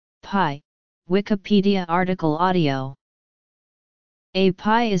pie, Wikipedia article audio. A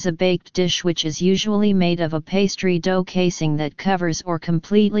pie is a baked dish which is usually made of a pastry dough casing that covers or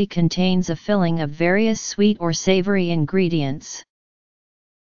completely contains a filling of various sweet or savory ingredients.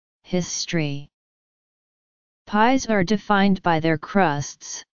 History. Pies are defined by their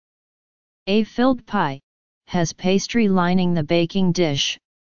crusts. A filled pie has pastry lining the baking dish,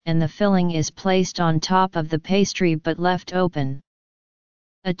 and the filling is placed on top of the pastry but left open.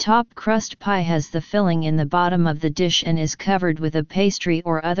 A top crust pie has the filling in the bottom of the dish and is covered with a pastry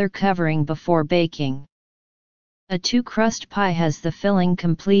or other covering before baking. A two-crust pie has the filling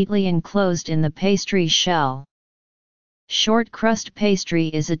completely enclosed in the pastry shell. Short crust pastry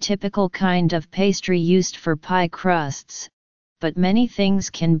is a typical kind of pastry used for pie crusts, but many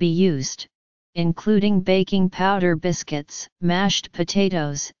things can be used, including baking powder, biscuits, mashed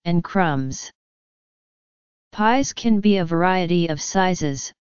potatoes, and crumbs. Pies can be a variety of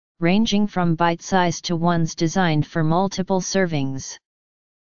sizes, ranging from bite-sized to ones designed for multiple servings.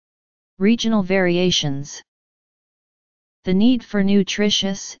 Regional variations. The need for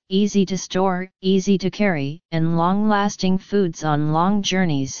nutritious, easy to store, easy to carry, and long-lasting foods on long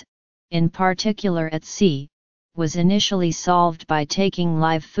journeys, in particular at sea, was initially solved by taking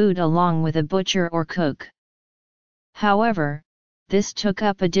live food along with a butcher or cook. However, this took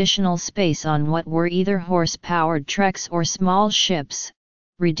up additional space on what were either horse-powered treks or small ships,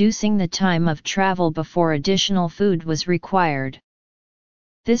 reducing the time of travel before additional food was required.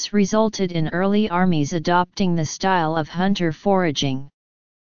 This resulted in early armies adopting the style of hunter foraging.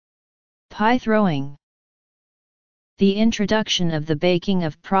 Pie throwing. The introduction of the baking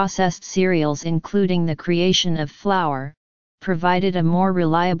of processed cereals, including the creation of flour, provided a more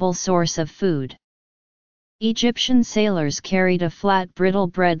reliable source of food. Egyptian sailors carried a flat brittle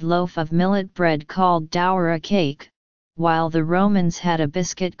bread loaf of millet bread called doura cake, while the Romans had a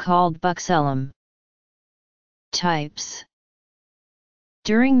biscuit called buxellum. Types.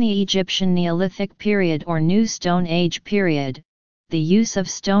 During the Egyptian Neolithic period or New Stone Age period, the use of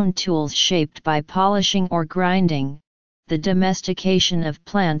stone tools shaped by polishing or grinding, the domestication of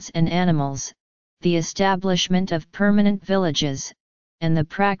plants and animals, the establishment of permanent villages, and the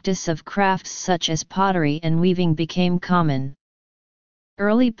practice of crafts such as pottery and weaving became common.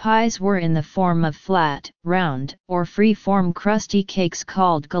 Early pies were in the form of flat, round, or free-form crusty cakes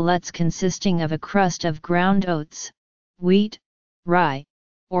called galettes, consisting of a crust of ground oats, wheat, rye,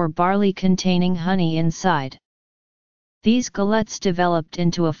 or barley containing honey inside. These galettes developed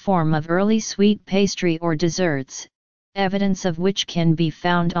into a form of early sweet pastry or desserts, evidence of which can be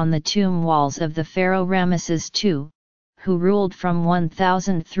found on the tomb walls of the pharaoh Ramesses II, who ruled from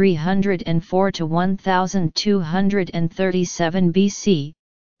 1304 to 1237 BC,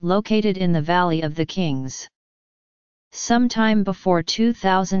 located in the Valley of the Kings. Sometime before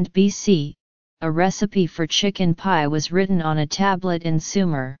 2000 BC, a recipe for chicken pie was written on a tablet in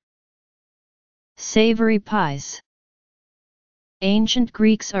Sumer. Savory pies. Ancient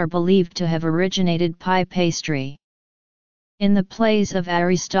Greeks are believed to have originated pie pastry. In the plays of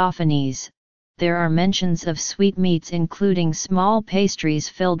Aristophanes, there are mentions of sweetmeats including small pastries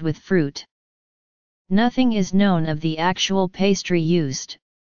filled with fruit. Nothing is known of the actual pastry used,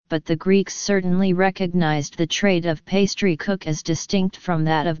 but the Greeks certainly recognized the trade of pastry cook as distinct from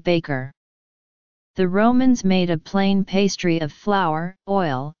that of baker. The Romans made a plain pastry of flour,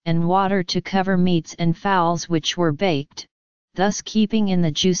 oil, and water to cover meats and fowls which were baked, thus keeping in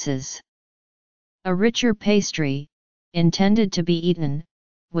the juices. A richer pastry, intended to be eaten,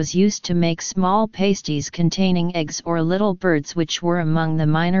 was used to make small pasties containing eggs or little birds, which were among the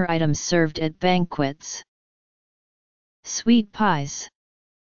minor items served at banquets. Sweet pies.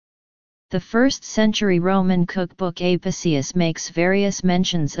 The 1st century Roman cookbook Apicius makes various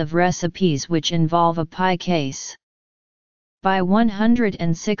mentions of recipes which involve a pie case. By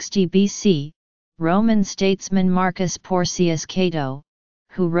 160 BC, Roman statesman Marcus Porcius Cato,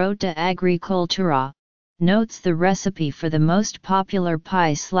 who wrote De Agricultura, notes the recipe for the most popular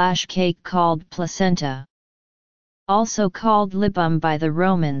pie/cake called placenta. Also called libum by the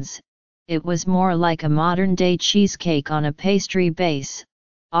Romans, it was more like a modern-day cheesecake on a pastry base,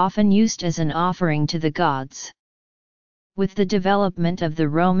 often used as an offering to the gods. With the development of the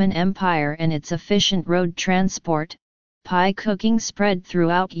Roman Empire and its efficient road transport, pie cooking spread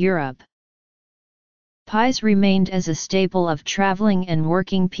throughout Europe. Pies remained as a staple of traveling and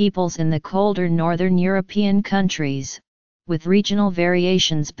working peoples in the colder northern European countries, with regional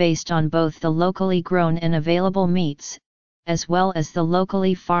variations based on both the locally grown and available meats, as well as the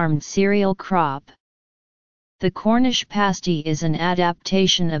locally farmed cereal crop. The Cornish pasty is an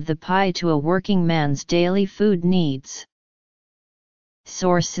adaptation of the pie to a working man's daily food needs.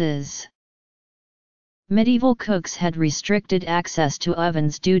 Sources: medieval cooks had restricted access to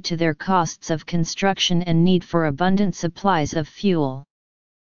ovens due to their costs of construction and need for abundant supplies of fuel.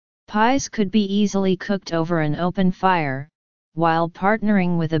 Pies could be easily cooked over an open fire, while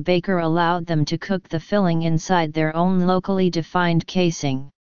partnering with a baker allowed them to cook the filling inside their own locally defined casing.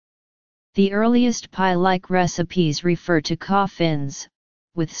 The earliest pie-like recipes refer to coffins,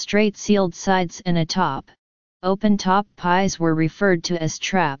 with straight sealed sides and a top. Open-top pies were referred to as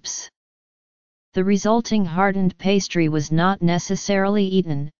traps. The resulting hardened pastry was not necessarily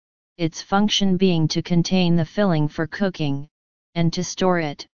eaten, its function being to contain the filling for cooking, and to store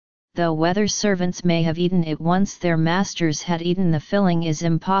it, though whether servants may have eaten it once their masters had eaten the filling is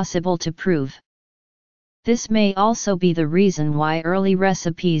impossible to prove. This may also be the reason why early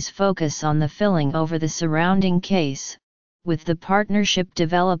recipes focus on the filling over the surrounding case, with the partnership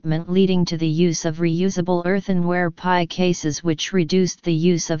development leading to the use of reusable earthenware pie cases which reduced the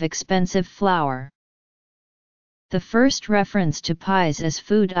use of expensive flour. The first reference to pies as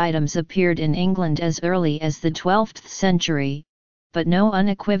food items appeared in England as early as the 12th century, but no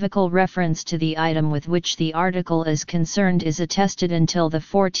unequivocal reference to the item with which the article is concerned is attested until the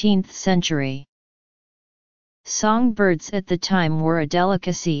 14th century. Songbirds at the time were a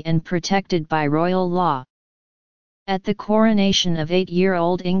delicacy and protected by royal law. At the coronation of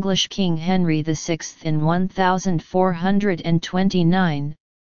 8-year-old English King Henry VI in 1429,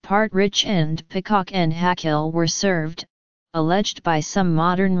 partridge and peacock and hackhill were served, alleged by some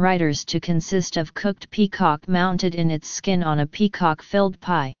modern writers to consist of cooked peacock mounted in its skin on a peacock-filled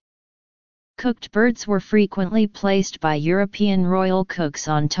pie. Cooked birds were frequently placed by European royal cooks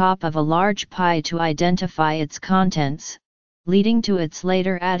on top of a large pie to identify its contents, leading to its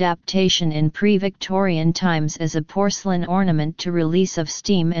later adaptation in pre-Victorian times as a porcelain ornament to release of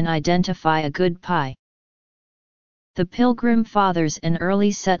steam and identify a good pie. The Pilgrim Fathers and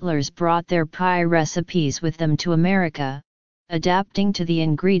early settlers brought their pie recipes with them to America, adapting to the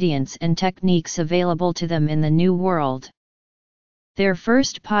ingredients and techniques available to them in the New World. Their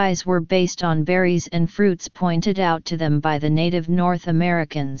first pies were based on berries and fruits pointed out to them by the native North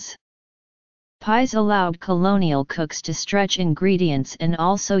Americans. Pies allowed colonial cooks to stretch ingredients and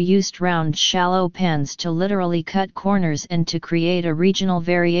also used round shallow pans to literally cut corners and to create a regional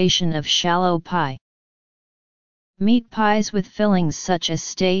variation of shallow pie. Meat pies with fillings such as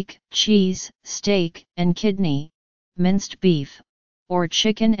steak, cheese, steak, and kidney, minced beef, or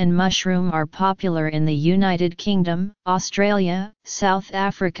chicken and mushroom are popular in the United Kingdom, Australia, South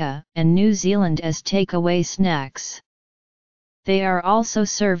Africa, and New Zealand as takeaway snacks. They are also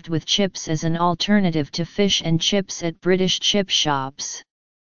served with chips as an alternative to fish and chips at British chip shops.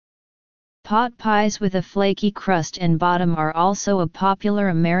 Pot pies with a flaky crust and bottom are also a popular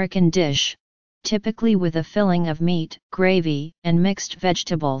American dish, typically with a filling of meat, gravy, and mixed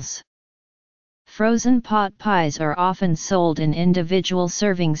vegetables. Frozen pot pies are often sold in individual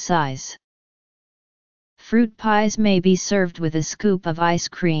serving size. Fruit pies may be served with a scoop of ice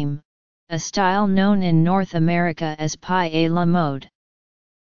cream, a style known in North America as pie à la mode.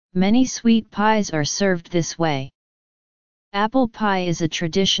 Many sweet pies are served this way. Apple pie is a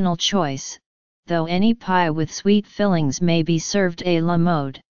traditional choice, though any pie with sweet fillings may be served à la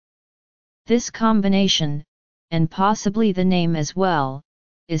mode. This combination, and possibly the name as well,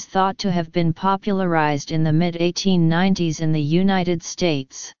 is thought to have been popularized in the mid-1890s in the United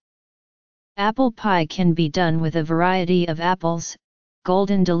States. Apple pie can be done with a variety of apples: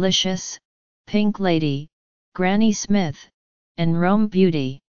 Golden Delicious, Pink Lady, Granny Smith, and Rome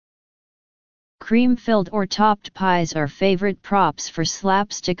Beauty. Cream-filled or topped pies are favorite props for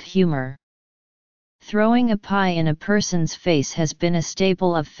slapstick humor. Throwing a pie in a person's face has been a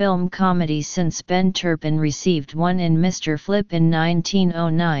staple of film comedy since Ben Turpin received one in Mr. Flip in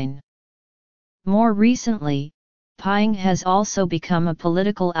 1909. More recently, pieing has also become a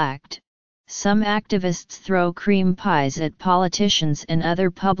political act. Some activists throw cream pies at politicians and other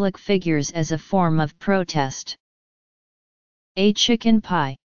public figures as a form of protest. A chicken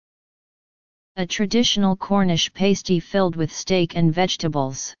pie. A traditional Cornish pasty filled with steak and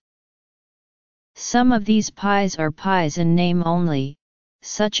vegetables. Some of these pies are pies in name only,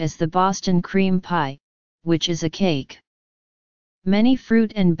 such as the Boston cream pie, which is a cake. Many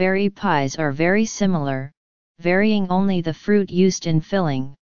fruit and berry pies are very similar, varying only the fruit used in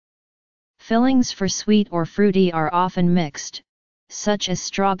filling. Fillings for sweet or fruity are often mixed, such as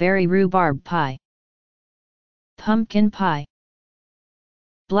strawberry rhubarb pie, pumpkin pie,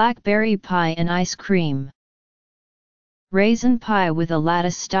 blackberry pie and ice cream, raisin pie with a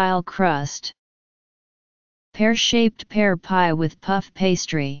lattice-style crust, pear-shaped pear pie with puff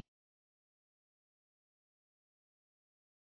pastry.